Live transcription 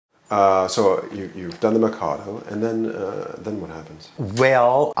So you've done the Mikado, and then what happens?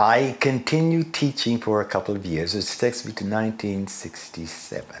 Well, I continued teaching for a couple of years, which takes me to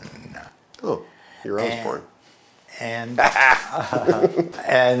 1967. Oh, year I was born. And,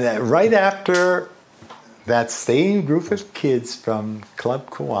 and right after that same group of kids from Club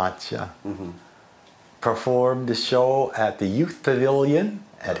Kawacha performed a show at the Youth Pavilion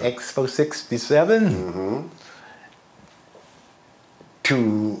at Expo 67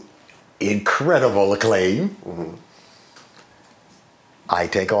 to incredible acclaim, I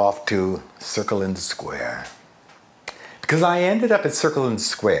take off to Circle in the Square. Because I ended up at Circle in the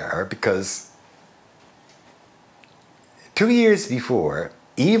Square because 2 years before,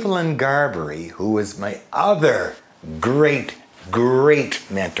 Evelyn Garbary, who was my other great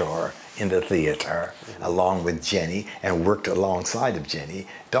mentor in the theater, along with Jenny, and worked alongside of Jenny,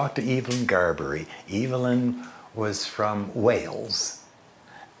 Dr. Evelyn Garbary. Evelyn was from Wales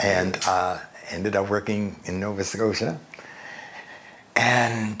and ended up working in Nova Scotia.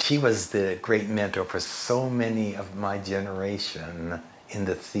 And she was the great mentor for so many of my generation in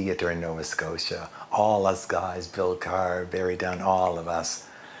the theater in Nova Scotia. All us guys, Bill Carr, Barry Dunn, all of us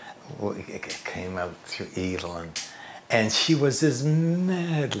came out through Evelyn. And she was this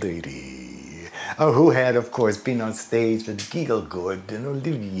mad lady who had, of course, been on stage with Inglewood and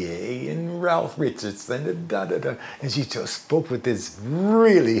Olivier and Ralph Richardson and and she just spoke with this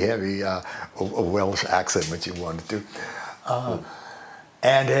really heavy Welsh accent when she wanted to.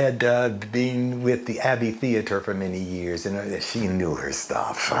 And had been with the Abbey Theatre for many years, and she knew her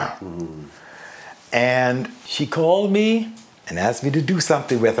stuff. And she called me and asked me to do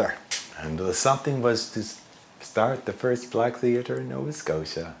something with her. And the something was to start the first black theatre in Nova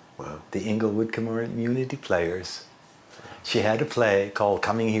Scotia, the Inglewood Community Players. She had a play called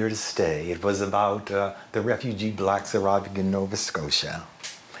Coming Here to Stay. It was about the refugee blacks arriving in Nova Scotia,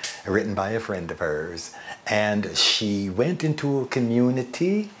 written by a friend of hers. And she went into a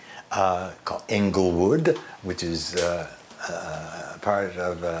community called Inglewood, which is part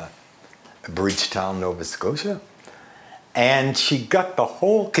of Bridgetown, Nova Scotia. And she got the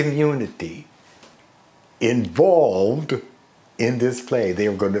whole community involved in this play.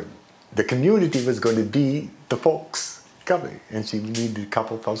 The community was going to be the folks coming, and she needed a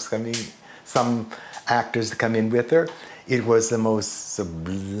couple of folks coming, some actors to come in with her. It was the most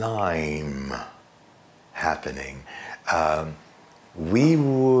sublime happening. We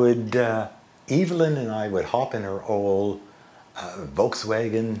would, Evelyn and I would hop in her old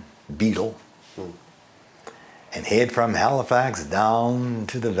Volkswagen Beetle and head from Halifax down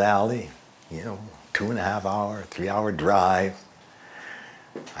to the valley, 2.5 hour, 3 hour drive.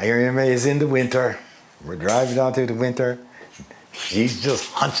 I remember it's in the winter. We're driving down through the winter. She's just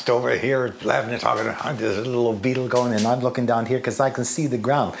hunched over here, laughing and talking. There's a little Beetle going, and I'm looking down here because I can see the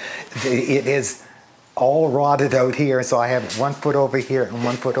ground. It is all rotted out here, so I have 1 foot over here and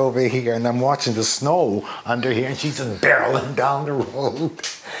 1 foot over here, and I'm watching the snow under here, and she's just barreling down the road.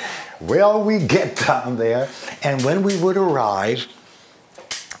 Well, we get down there, and when we would arrive,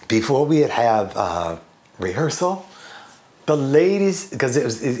 before we'd have rehearsal, the ladies, because it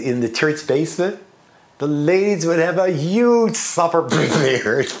was in the church basement, the ladies would have a huge supper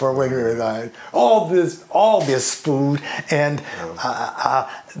prepared for when we were there. All this food, and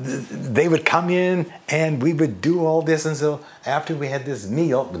they would come in, and we would do all this. And so after we had this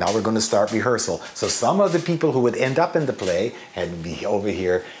meal, now we're going to start rehearsal. So some of the people who would end up in the play had to be over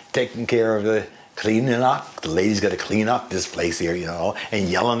here taking care of the cleaning up. The ladies got to clean up this place here, and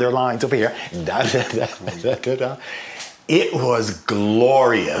yelling their lines over here. Da, da, da, da, da, da. It was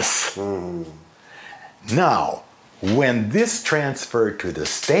glorious. Now, when this transferred to the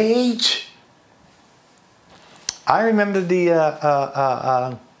stage, I remember the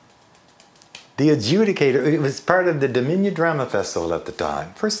adjudicator. It was part of the Dominion Drama Festival at the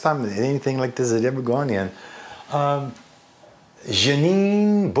time. First time anything like this had ever gone in.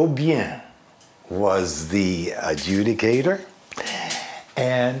 Janine Beaubien was the adjudicator,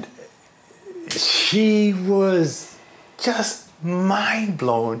 and she was just mind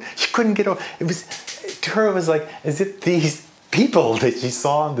blown. She couldn't get over. To her, it was like as if these people that she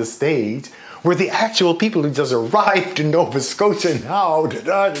saw on the stage were the actual people who just arrived in Nova Scotia now,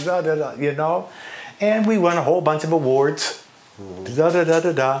 And we won a whole bunch of awards,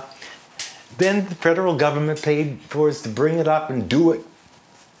 Then the federal government paid for us to bring it up and do it.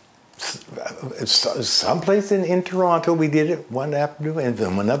 Someplace in Toronto we did it one afternoon, and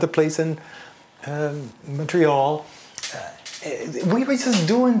then another place in Montreal. We were just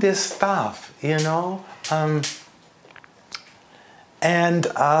doing this stuff,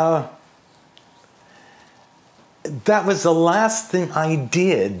 that was the last thing I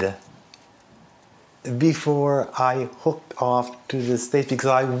did before I hooked off to the States, because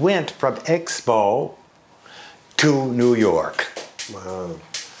I went from Expo to New York. Wow.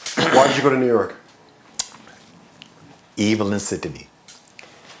 Why did you go to New York? Evelyn said to me,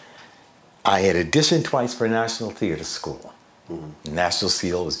 I had auditioned twice for National Theatre School. Mm-hmm. National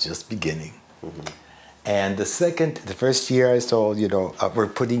Seal was just beginning. Mm-hmm. And the first year I told, we're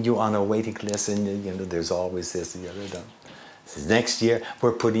putting you on a waiting list, and there's always this, the other. Next year,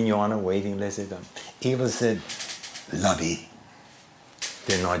 we're putting you on a waiting list. Evelyn said, Lovey,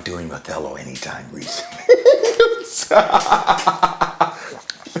 they're not doing Othello anytime recently.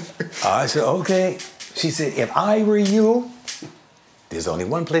 I said, okay. She said, if I were you, there's only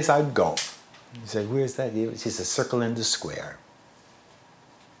one place I'd go. He said, where's that? She said, Circle in the Square.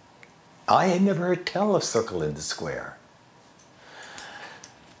 I had never heard tell of Circle in the Square.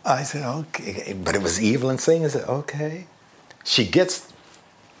 I said, okay. But it was Evelyn saying, I said, okay. She gets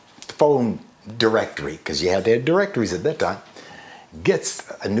the phone directory, because you had to have directories at that time, gets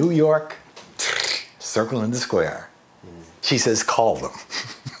a New York, Circle in the Square. She says, call them.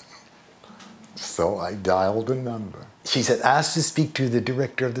 So I dialed a number. She said, ask to speak to the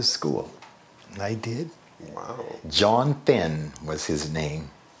director of the school. And I did. Wow. John Fenn was his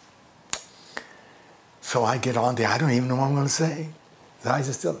name. So I get on there. I don't even know what I'm going to say. So I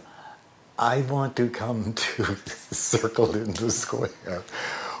said, I want to come to Circle in the Square.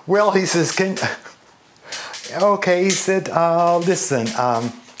 Well, he says, okay, he said, listen,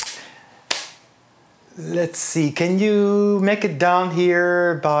 let's see, can you make it down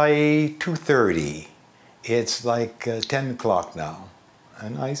here by 2:30? It's like 10 o'clock now.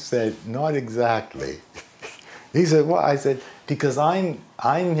 And I said, not exactly. He said, what? I said, because I'm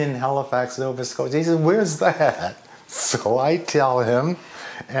in Halifax, Nova Scotia. He said, where's that? So I tell him,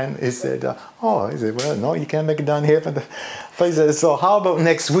 and he said, he said, well, no, you can't make it down here. But he said, so how about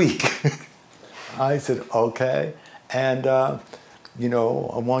next week? I said, okay. And, I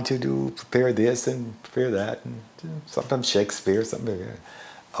want you to prepare this and prepare that. And sometimes Shakespeare, something.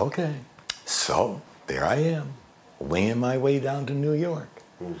 Okay. So there I am, winging my way down to New York.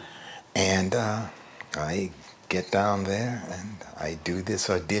 Mm. And I get down there and I do this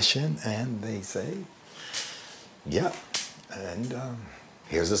audition, and they say, yeah, and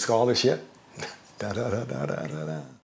here's a scholarship. Da, da, da, da, da, da.